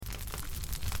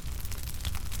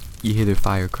You hear the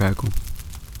fire crackle.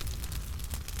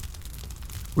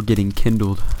 We're getting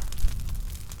kindled.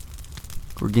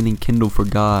 We're getting kindled for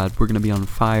God. We're going to be on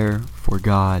fire for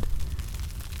God.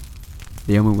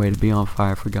 The only way to be on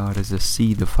fire for God is to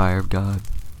see the fire of God.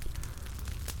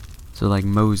 So like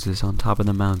Moses on top of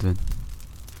the mountain,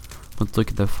 let's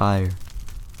look at the fire.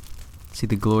 See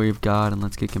the glory of God and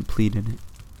let's get complete in it.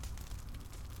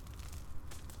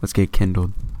 Let's get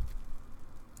kindled.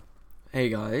 Hey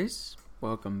guys,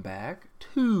 welcome back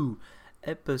to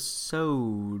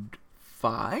episode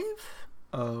 5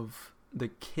 of the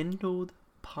Kindled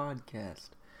podcast.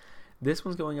 This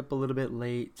one's going up a little bit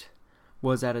late.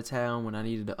 Was out of town when I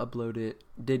needed to upload it.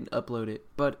 Didn't upload it,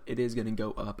 but it is going to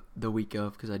go up the week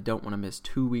of because I don't want to miss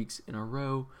 2 weeks in a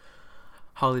row.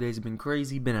 Holidays have been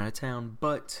crazy, been out of town,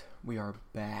 but we are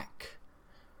back.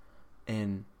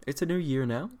 And it's a new year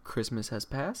now. Christmas has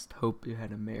passed. Hope you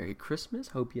had a Merry Christmas.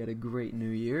 Hope you had a great New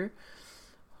Year.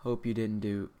 Hope you didn't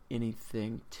do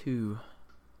anything too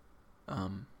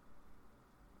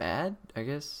bad, I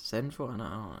guess, sinful. I don't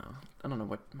know. I don't know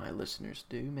what my listeners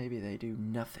do. Maybe they do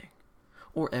nothing.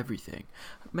 Or everything.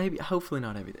 Maybe, hopefully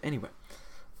not everything. Anyway.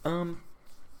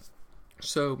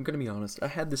 So, I'm going to be honest. I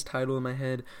had this title in my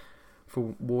head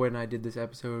for when I did this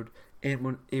episode. And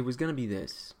when it was going to be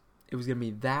this. It was going to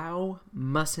be, Thou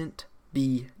Mustn't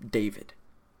Be David.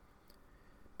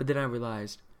 But then I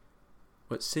realized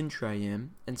what century I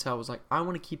am. And so I was like, I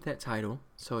want to keep that title.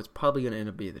 So it's probably going to end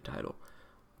up being the title.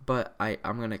 But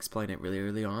I'm going to explain it really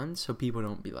early on. So people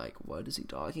don't be like, what is he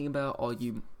talking about? All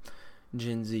you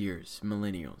Gen Zers,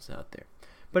 millennials out there.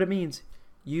 But it means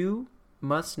you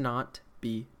must not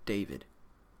be David.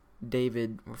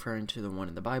 David referring to the one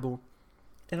in the Bible.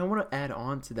 And I want to add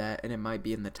on to that, and it might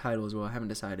be in the title as well. I haven't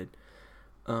decided.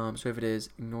 So if it is,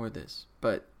 ignore this.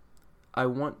 But I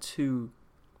want to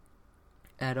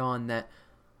add on that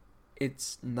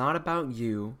it's not about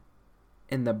you,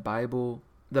 and the Bible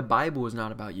is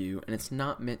not about you, and it's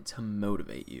not meant to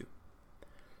motivate you.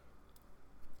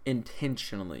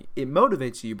 Intentionally. It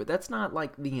motivates you, but that's not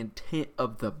like the intent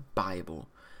of the Bible.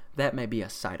 That may be a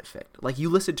side effect. Like you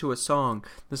listen to a song,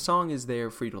 the song is there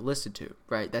for you to listen to,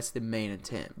 right? That's the main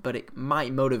intent. But it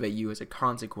might motivate you as a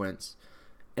consequence.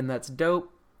 And that's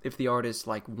dope if the artist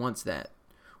like wants that.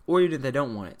 Or even if they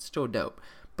don't want it, it's still dope.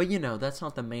 But that's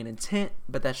not the main intent,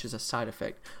 but that's just a side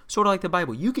effect. Sort of like the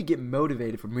Bible. You could get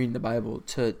motivated from reading the Bible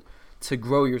to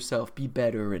grow yourself, be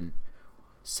better, and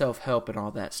self-help and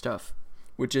all that stuff.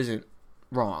 Which isn't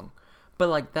wrong.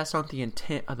 But, that's not the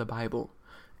intent of the Bible.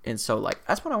 And so,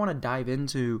 that's what I want to dive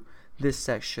into this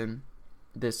section,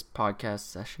 this podcast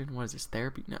session. What is this,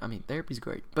 therapy? No, I mean, therapy's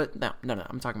great. But no,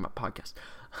 I'm talking about podcasts.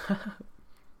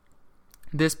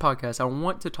 This podcast, I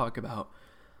want to talk about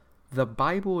the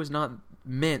Bible is not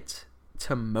meant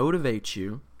to motivate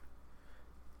you,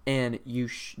 and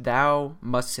thou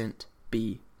mustn't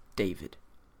be David.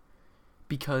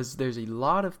 Because there's a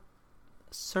lot of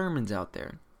sermons out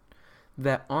there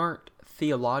that aren't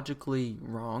theologically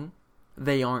wrong,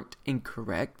 they aren't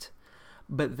incorrect,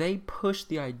 but they push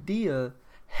the idea,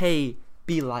 hey,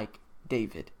 be like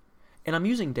David. And I'm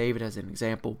using David as an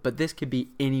example, but this could be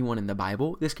anyone in the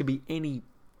Bible. This could be any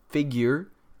figure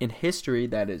in history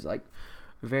that is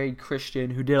very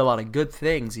Christian, who did a lot of good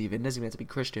things even, doesn't even have to be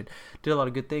Christian, did a lot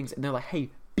of good things, and they're like, hey,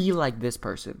 be like this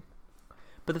person.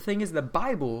 But the thing is, the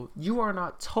Bible, you are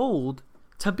not told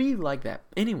to be like that,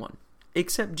 anyone,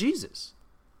 except Jesus,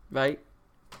 right?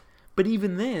 But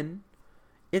even then,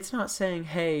 it's not saying,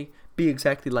 hey, be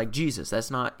exactly like Jesus. That's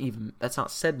not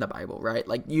said in the Bible, right?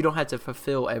 You don't have to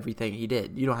fulfill everything he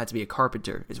did. You don't have to be a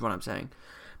carpenter, is what I'm saying.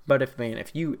 But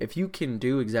if you can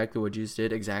do exactly what Jesus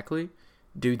did, exactly,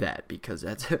 do that, because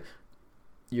that's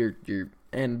you're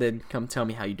and then come tell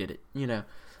me how you did it,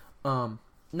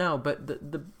 No, but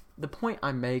the point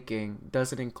I'm making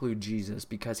doesn't include Jesus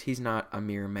because he's not a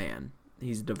mere man.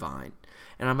 He's divine.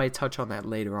 And I might touch on that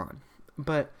later on.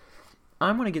 But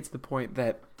I'm going to get to the point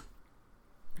that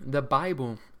the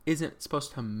Bible isn't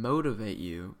supposed to motivate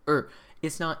you, or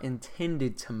it's not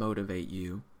intended to motivate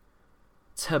you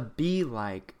to be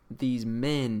like these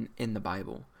men in the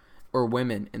Bible or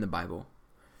women in the Bible.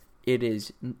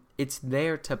 It's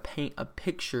there to paint a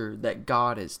picture that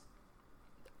God is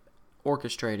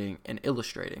orchestrating and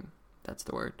illustrating. That's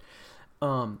the word.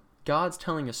 God's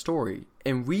telling a story,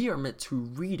 and we are meant to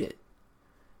read it.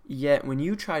 Yet when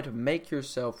you try to make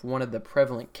yourself one of the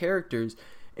prevalent characters,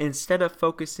 instead of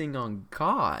focusing on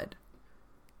God,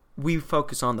 we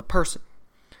focus on the person.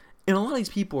 And a lot of these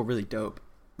people are really dope,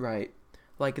 right?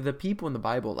 Like the people in the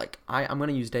Bible, like I'm going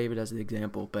to use David as an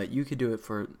example, but you could do it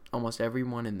for almost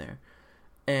everyone in there.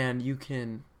 And you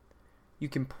can you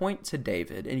can point to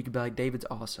David and you can be like, David's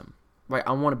awesome. Right?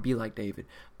 I want to be like David.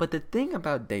 But the thing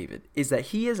about David is that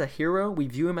he is a hero. We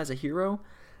view him as a hero.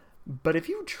 But if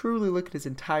you truly look at his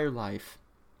entire life,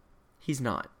 he's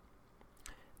not.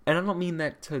 And I don't mean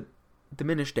that to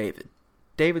diminish David.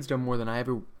 David's done more than I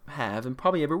ever have and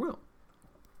probably ever will.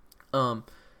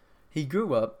 He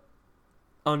grew up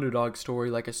underdog story,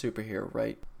 like a superhero,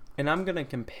 right? And I'm going to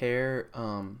compare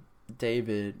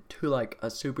David to like a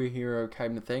superhero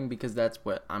kind of thing because that's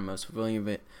what I'm most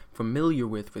familiar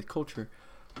with culture.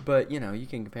 But, you know, you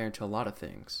can compare it to a lot of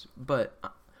things. But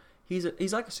he's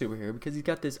like a superhero because he's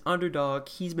got this underdog.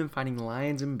 He's been fighting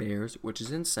lions and bears, which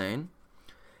is insane.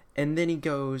 And then he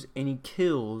goes and he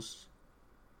kills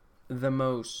the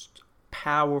most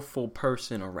powerful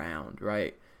person around,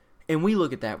 right? And we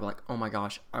look at that, we're like, oh my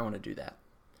gosh, I want to do that.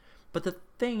 But the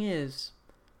thing is,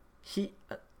 he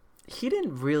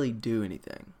didn't really do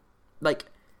anything. Like,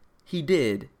 he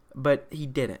did, but he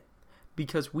didn't.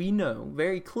 Because we know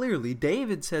very clearly,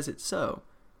 David says it so.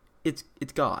 It's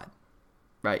God,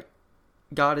 right?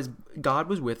 God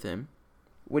was with him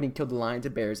when he killed the lions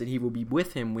and bears, and he will be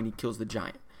with him when he kills the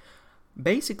giant.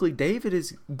 Basically, David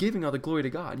is giving all the glory to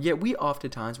God, yet we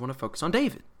oftentimes want to focus on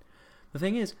David. The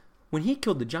thing is, when he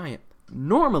killed the giant,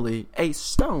 normally a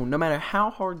stone, no matter how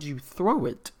hard you throw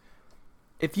it,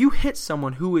 if you hit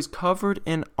someone who is covered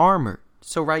in armor,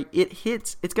 so right,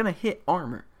 it's going to hit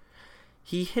armor.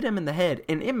 He hit him in the head,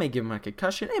 and it may give him a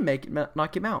concussion, it may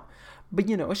knock him out. But,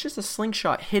 you know, it's just a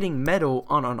slingshot hitting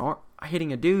metal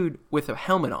hitting a dude with a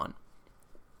helmet on.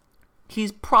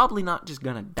 He's probably not just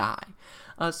going to die,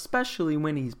 especially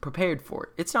when he's prepared for it.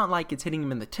 It's not like it's hitting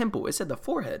him in the temple. It's at the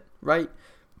forehead, right?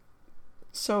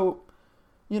 So,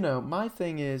 you know, my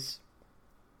thing is,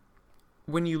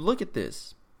 when you look at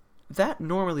this, that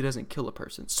normally doesn't kill a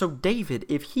person. So David,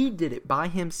 if he did it by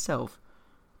himself,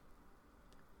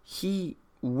 he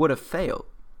would have failed,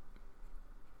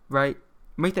 right?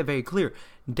 Make that very clear.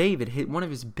 David hit one of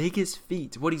his biggest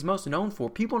feats, what he's most known for.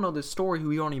 People know this story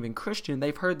who aren't even Christian.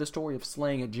 They've heard the story of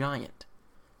slaying a giant.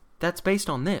 That's based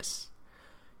on this.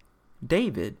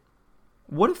 David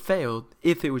would have failed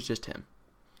if it was just him.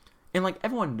 And like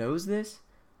everyone knows this,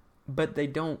 but they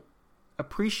don't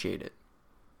appreciate it,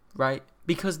 right?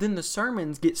 Because then the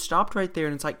sermons get stopped right there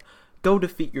and it's like, go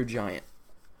defeat your giant.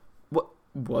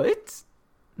 What?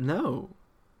 No.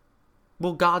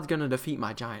 Well, God's going to defeat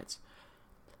my giants.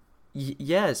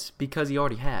 Yes, because he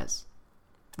already has.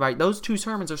 Right? Those two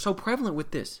sermons are so prevalent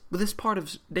with this part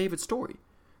of David's story.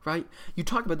 Right? You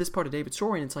talk about this part of David's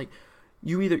story and it's like,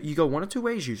 you go one of two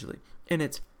ways usually. And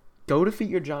it's, go defeat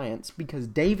your giants because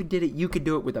David did it. You could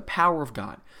do it with the power of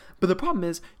God. But the problem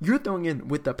is, you're throwing in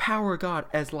with the power of God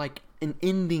as like an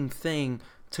ending thing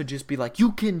to just be like,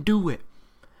 you can do it.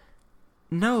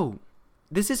 No.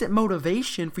 This isn't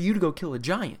motivation for you to go kill a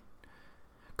giant.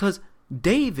 Because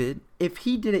David, if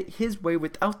he did it his way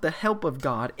without the help of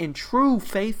God in true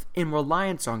faith and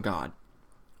reliance on God,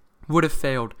 would have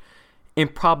failed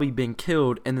and probably been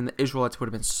killed, and then the Israelites would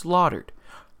have been slaughtered.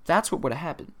 That's what would have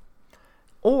happened.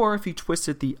 Or if you twist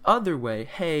it the other way,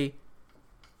 hey,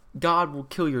 God will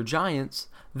kill your giants,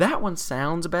 that one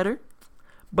sounds better.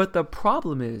 But the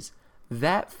problem is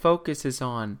that focuses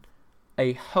on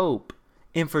a hope.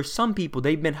 And for some people,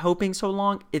 they've been hoping so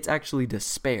long, it's actually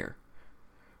despair,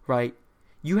 right?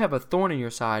 You have a thorn in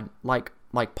your side, like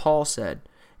Paul said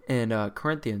in 1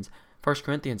 Corinthians,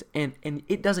 and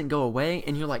it doesn't go away,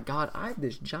 and you're like, God, I have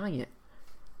this giant,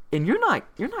 and you're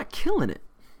not killing it,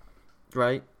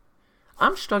 right?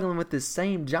 I'm struggling with this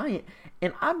same giant,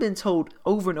 and I've been told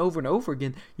over and over and over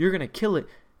again, you're gonna kill it.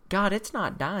 God, it's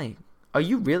not dying. Are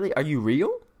you real?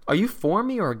 Are you for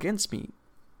me or against me?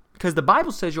 Because the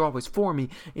Bible says you're always for me,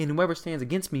 and whoever stands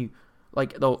against me,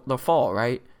 like they'll fall,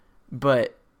 right?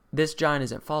 But this giant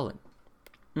isn't falling.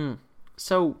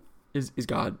 So is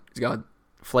God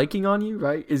flaking on you,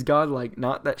 right? Is God like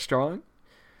not that strong?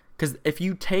 Because if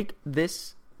you take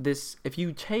if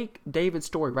you take David's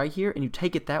story right here and you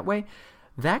take it that way,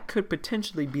 that could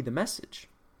potentially be the message.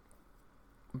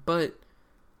 But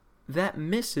that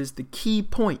misses the key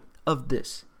point of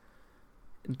this.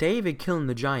 David killing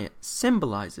the giant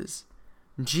symbolizes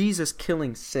Jesus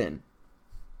killing sin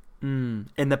and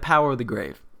the power of the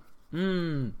grave.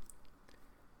 I'm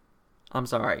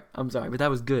sorry, but that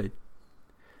was good.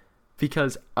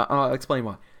 Because, I'll explain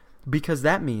why. Because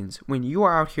that means when you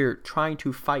are out here trying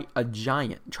to fight a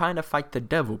giant, trying to fight the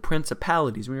devil,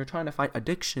 principalities, when you're trying to fight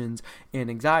addictions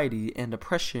and anxiety and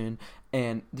depression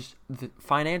and the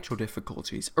financial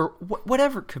difficulties, or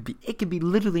whatever it could be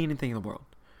literally anything in the world.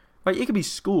 Right? It could be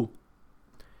school.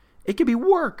 It could be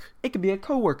work. It could be a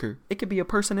coworker. It could be a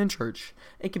person in church.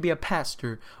 It could be a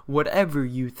pastor. Whatever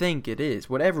you think it is,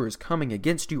 whatever is coming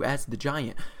against you as the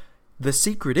giant. The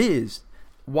secret is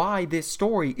why this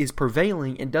story is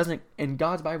prevailing and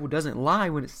God's Bible doesn't lie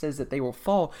when it says that they will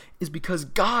fall is because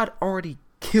God already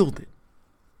killed it.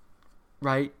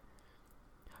 Right?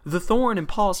 The thorn in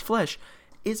Paul's flesh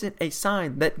isn't a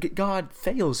sign that God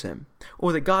fails him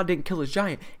or that God didn't kill his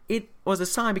giant. It was a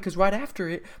sign because right after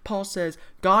it, Paul says,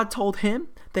 God told him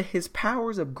that his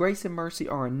powers of grace and mercy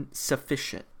are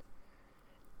sufficient.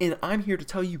 And I'm here to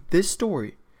tell you this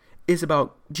story is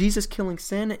about Jesus killing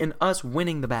sin and us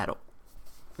winning the battle.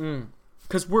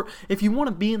 Because if you want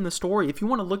to be in the story, if you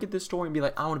want to look at this story and be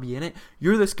like, I want to be in it,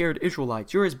 you're the scared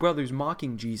Israelites. You're his brothers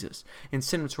mocking Jesus and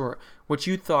sent him to what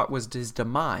you thought was his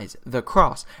demise, the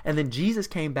cross. And then Jesus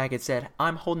came back and said,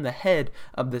 I'm holding the head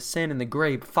of the sin and the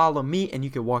grave. Follow me and you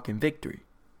can walk in victory.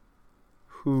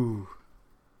 Whew.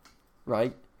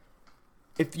 Right?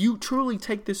 If you truly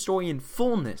take this story in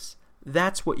fullness,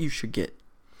 that's what you should get.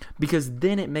 Because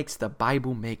then it makes the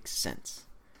Bible make sense.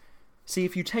 See,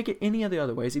 if you take it any of the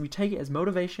other ways, if you take it as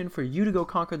motivation for you to go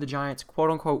conquer the giants, quote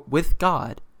unquote, with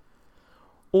God,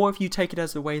 or if you take it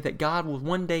as the way that God will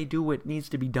one day do what needs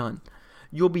to be done,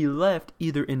 you'll be left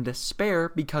either in despair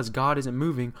because God isn't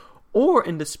moving, or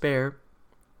in despair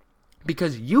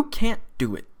because you can't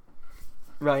do it.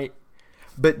 Right?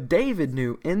 But David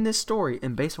knew in this story,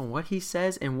 and based on what he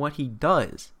says and what he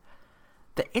does,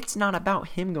 that it's not about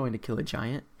him going to kill a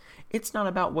giant. It's not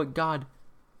about what God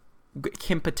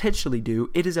can potentially do.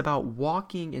 It is about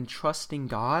walking and trusting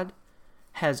God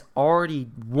has already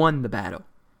won the battle.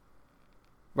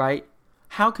 Right?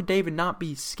 How could David not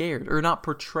be scared or not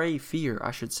portray fear,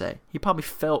 I should say? He probably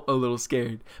felt a little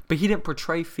scared, but he didn't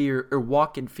portray fear or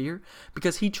walk in fear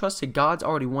because he trusted God's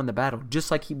already won the battle,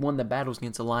 just like he won the battles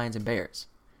against the lions and bears.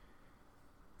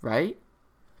 Right?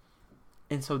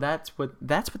 And so that's what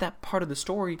that part of the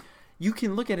story, you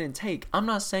can look at it and take. I'm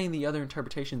not saying the other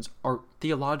interpretations are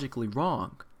theologically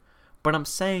wrong, but I'm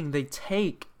saying they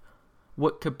take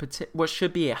what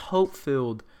should be a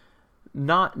hope-filled,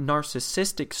 not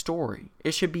narcissistic story.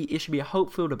 It should be a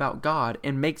hope-filled about God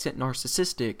and makes it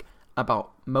narcissistic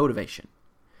about motivation.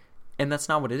 And that's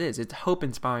not what it is. It's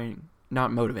hope-inspiring,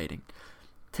 not motivating.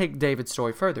 Take David's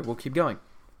story further. We'll keep going.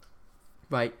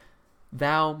 Right?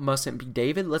 Thou mustn't be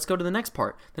David. Let's go to the next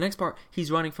part. The next part,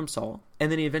 he's running from Saul, and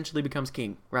then he eventually becomes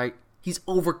king, right? He's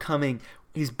overcoming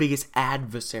his biggest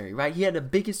adversary, right? He had the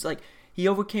biggest, he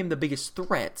overcame the biggest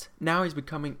threat. Now he's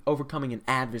overcoming an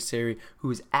adversary who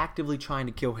is actively trying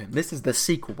to kill him. This is the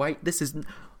sequel, right? This is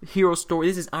hero story.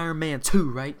 This is Iron Man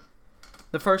 2, right?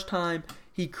 The first time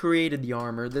he created the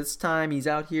armor. This time he's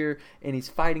out here and he's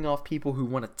fighting off people who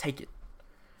want to take it.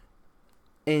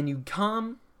 And you're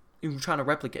trying to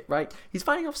replicate, right? He's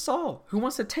fighting off Saul, who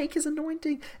wants to take his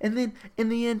anointing. And then, in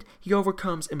the end, he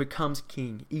overcomes and becomes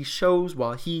king. He shows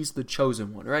while he's the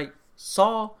chosen one, right?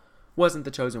 Saul wasn't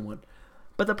the chosen one.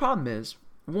 But the problem is,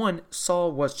 one,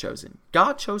 Saul was chosen.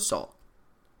 God chose Saul.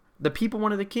 The people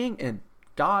wanted a king, and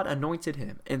God anointed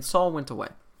him. And Saul went away,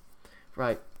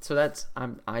 right? So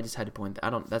I just had to point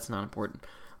that. That's not important.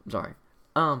 I'm sorry.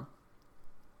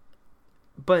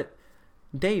 But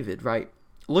David, right?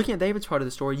 Looking at David's part of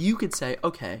the story, you could say,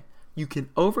 okay, you can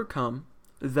overcome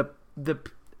the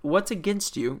what's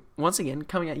against you. Once again,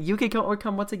 you can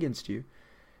overcome what's against you,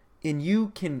 and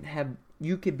you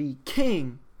could be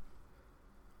king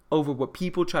over what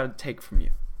people try to take from you.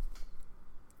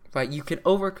 Right? You can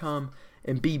overcome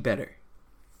and be better.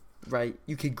 Right?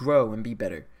 You could grow and be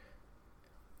better.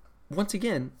 Once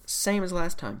again, same as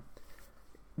last time.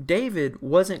 David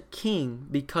wasn't king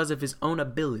because of his own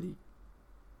ability.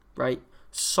 Right?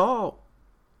 Saul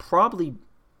probably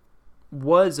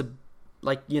was a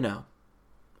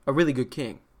really good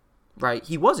king, right?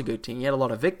 He was a good king. He had a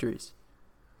lot of victories,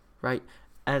 right?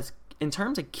 As in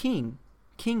terms of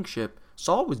kingship,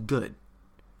 Saul was good.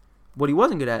 What he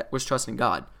wasn't good at was trusting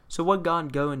God. So what did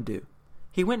God go and do?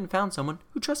 He went and found someone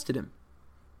who trusted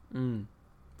him,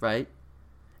 right?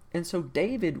 And so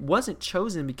David wasn't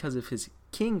chosen because of his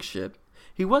kingship.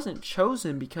 He wasn't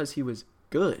chosen because he was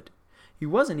good. He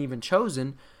wasn't even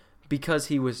chosen because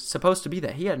he was supposed to be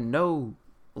that. He had no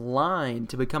line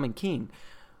to becoming king.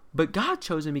 But God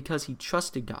chose him because he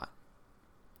trusted God.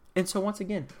 And so once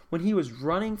again, when he was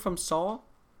running from Saul,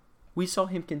 we saw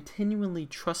him continually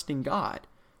trusting God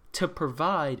to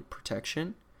provide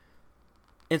protection.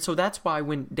 And so that's why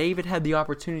when David had the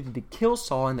opportunity to kill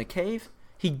Saul in the cave,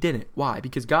 he didn't. Why?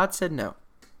 Because God said no.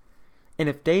 And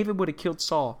if David would have killed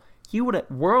Saul, he would have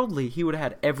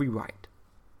had every right.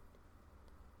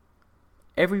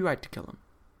 Every right to kill him.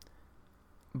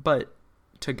 But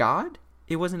to God,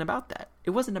 it wasn't about that.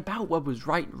 It wasn't about what was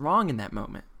right and wrong in that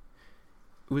moment.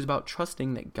 It was about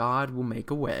trusting that God will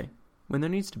make a way when there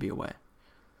needs to be a way.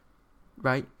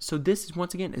 Right? So this is,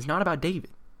 once again, is not about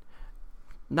David.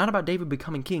 Not about David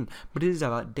becoming king, but it is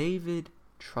about David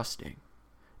trusting.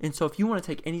 And so if you want to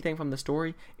take anything from the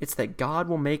story, it's that God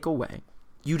will make a way.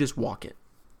 You just walk it.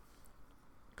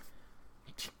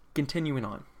 Continuing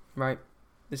on, right?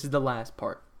 This is the last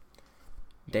part.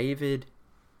 David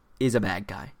is a bad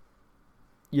guy.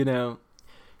 You know,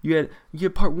 you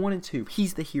had part 1 and 2.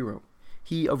 He's the hero.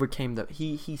 He overcame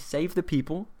he saved the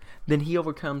people. Then he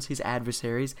overcomes his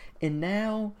adversaries. And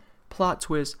now, plot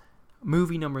twist,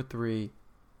 movie number 3,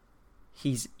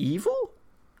 he's evil?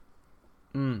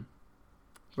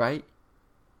 Right?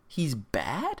 He's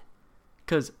bad?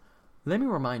 Because, let me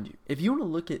remind you, if you want to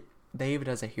look at David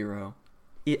as a hero,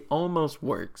 it almost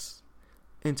works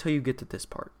until you get to this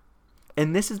part.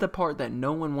 And this is the part that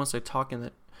no one wants to talk in,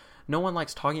 that no one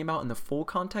likes talking about in the full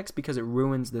context, because it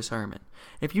ruins the sermon.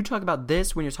 If you talk about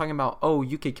this when you're talking about, oh,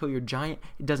 you could kill your giant,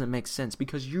 it doesn't make sense,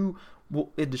 because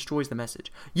it destroys the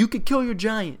message. You could kill your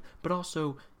giant, but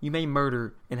also you may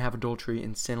murder and have adultery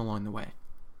and sin along the way.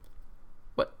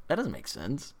 What? That doesn't make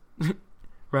sense.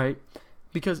 Right?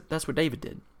 Because that's what David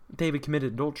did. David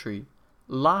committed adultery,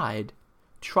 lied,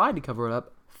 tried to cover it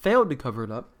up, failed to cover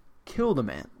it up, killed a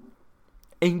man,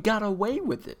 and got away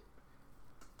with it.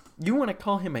 You want to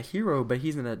call him a hero, but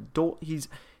he's an adulterous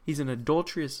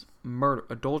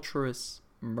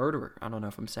murderer. I don't know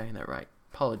if I'm saying that right.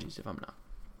 Apologies if I'm not.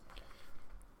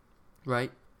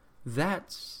 Right?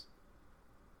 That's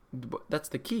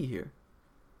the key here.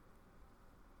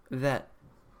 That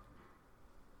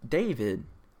David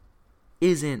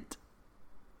isn't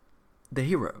the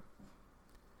hero.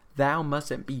 Thou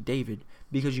mustn't be David,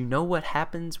 because you know what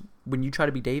happens when you try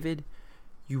to be David?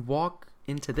 You walk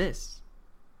into this.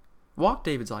 Walk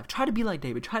David's life. Try to be like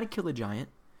David. Try to kill a giant.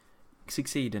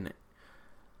 Succeed in it.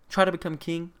 Try to become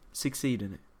king. Succeed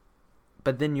in it.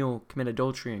 But then you'll commit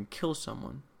adultery and kill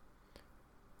someone.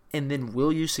 And then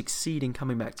will you succeed in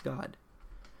coming back to God?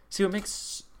 See, what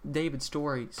makes David's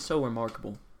story so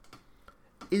remarkable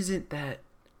isn't that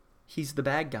he's the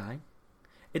bad guy.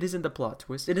 It isn't the plot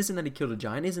twist. It isn't that he killed a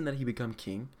giant. It isn't that he became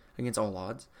king against all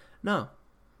odds. No.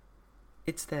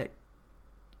 It's that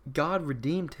God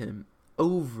redeemed him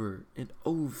over and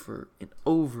over and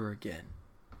over again.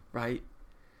 Right?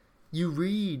 You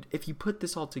read, if you put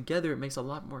this all together, it makes a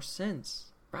lot more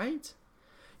sense. Right?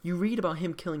 You read about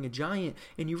him killing a giant,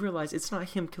 and you realize it's not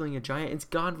him killing a giant. It's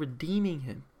God redeeming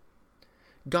him.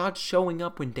 God showing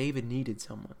up when David needed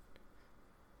someone.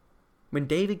 When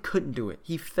David couldn't do it,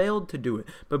 he failed to do it,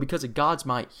 but because of God's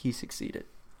might, he succeeded.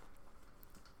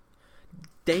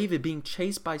 David being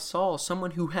chased by Saul,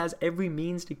 someone who has every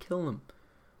means to kill him.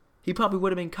 He probably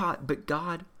would have been caught, but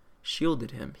God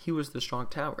shielded him. He was the strong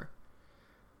tower.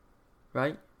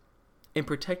 Right? And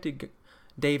protected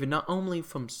David not only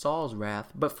from Saul's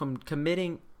wrath, but from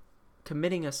committing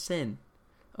a sin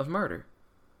of murder.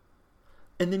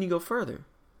 And then you go further.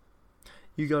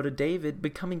 You go to David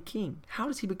becoming king. How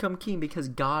does he become king? Because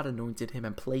God anointed him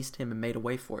and placed him and made a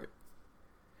way for it.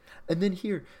 And then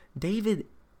here, David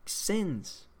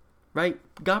sins, right?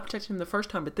 God protected him the first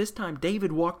time, but this time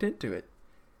David walked into it.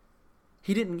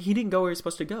 He didn't go where he's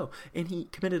supposed to go. And he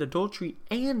committed adultery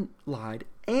and lied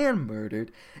and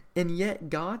murdered. And yet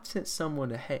God sent someone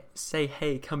to say,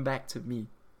 hey, come back to me.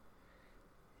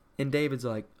 And David's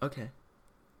like, okay.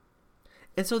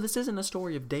 And so this isn't a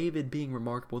story of David being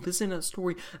remarkable. This isn't a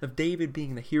story of David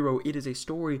being the hero. It is a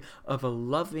story of a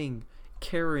loving,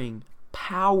 caring,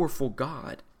 powerful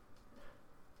God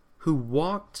who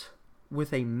walked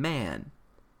with a man,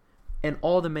 and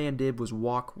all the man did was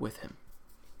walk with him.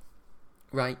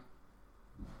 Right?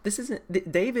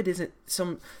 David isn't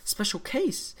some special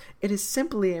case. It is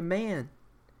simply a man,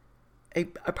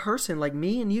 a person like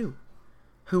me and you,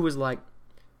 who was like,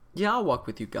 yeah, I'll walk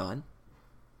with you, God.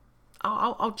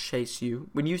 I'll chase you.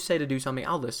 When you say to do something,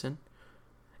 I'll listen.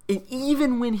 And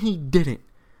even when he didn't,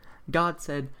 God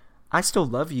said, I still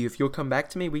love you. If you'll come back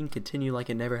to me, we can continue like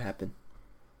it never happened.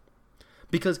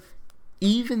 Because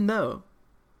even though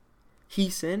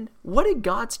he sinned, what did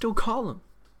God still call him?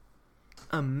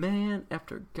 A man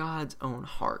after God's own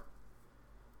heart.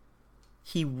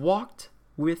 He walked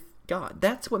with God.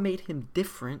 That's what made him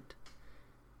different.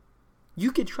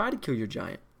 You could try to kill your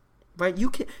giant. Right? You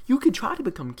could try to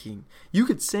become king. You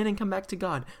could sin and come back to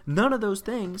God. None of those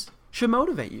things should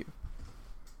motivate you.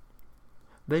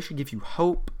 They should give you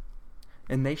hope,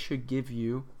 and they should give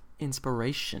you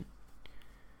inspiration.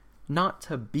 Not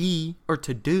to be or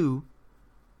to do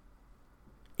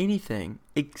anything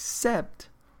except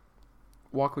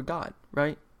walk with God,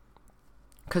 right?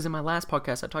 Because in my last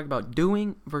podcast, I talked about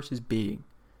doing versus being.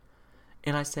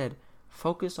 And I said,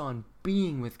 focus on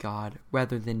being with God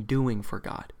rather than doing for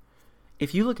God.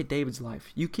 If you look at David's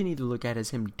life, you can either look at it as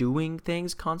him doing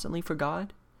things constantly for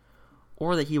God,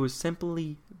 or that he was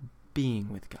simply being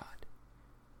with God.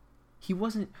 He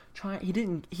wasn't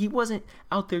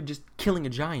out there just killing a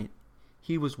giant.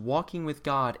 He was walking with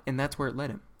God, and that's where it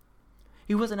led him.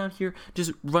 He wasn't out here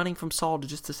just running from Saul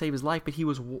just to save his life, but he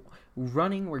was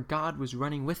running where God was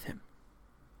running with him.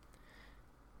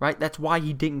 Right? That's why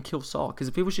he didn't kill Saul. Because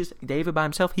if it was just David by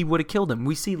himself, he would have killed him.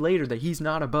 We see later that he's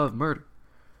not above murder.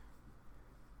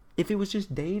 If it was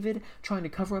just David trying to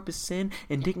cover up his sin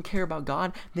and didn't care about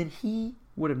God, then he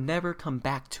would have never come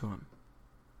back to him.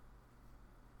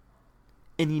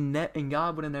 And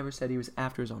God would have never said he was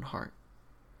after his own heart.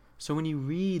 So when you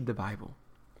read the Bible,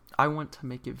 I want to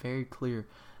make it very clear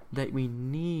that we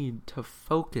need to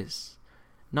focus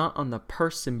not on the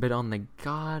person, but on the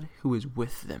God who is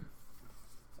with them.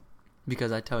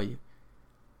 Because I tell you,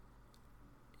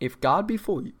 if God be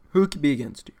for you, who can be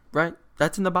against you? Right?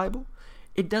 That's in the Bible.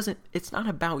 It's not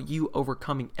about you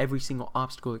overcoming every single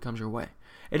obstacle that comes your way.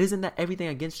 It isn't that everything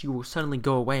against you will suddenly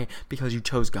go away because you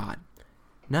chose God.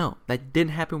 No, that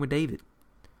didn't happen with David.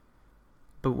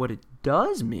 But what it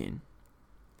does mean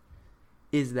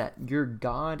is that your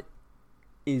God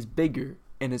is bigger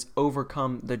and has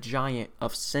overcome the giant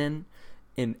of sin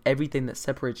and everything that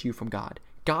separates you from God.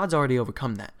 God's already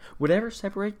overcome that. Whatever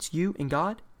separates you and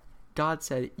God, God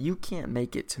said, you can't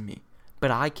make it to me,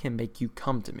 but I can make you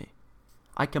come to me.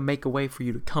 I can make a way for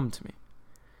you to come to me.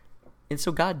 And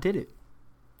so God did it.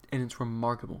 And it's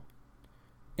remarkable.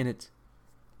 And it's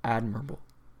admirable.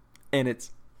 And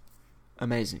it's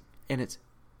amazing. And it's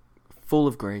full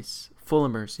of grace, full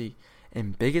of mercy,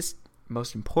 and biggest,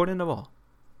 most important of all,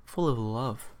 full of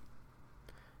love.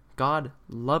 God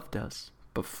loved us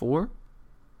before.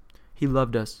 He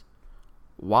loved us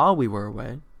while we were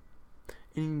away.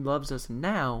 And he loves us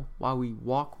now while we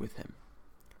walk with him.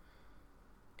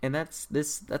 And that's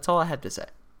all I have to say.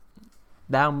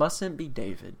 Thou mustn't be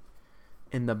David.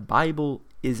 And the Bible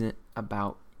isn't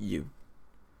about you.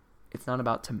 It's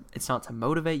not to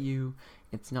motivate you.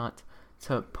 It's not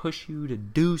to push you to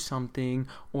do something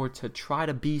or to try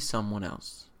to be someone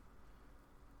else.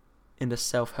 Into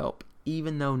self-help,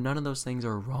 even though none of those things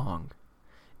are wrong.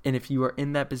 And if you are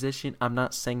in that position, I'm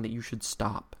not saying that you should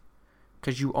stop,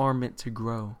 because you are meant to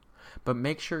grow. But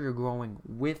make sure you're growing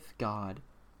with God,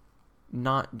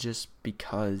 not just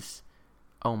because,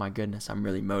 oh my goodness, I'm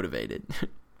really motivated.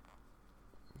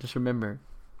 Just remember,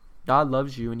 God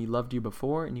loves you, and he loved you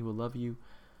before, and he will love you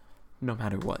no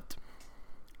matter what.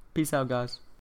 Peace out, guys.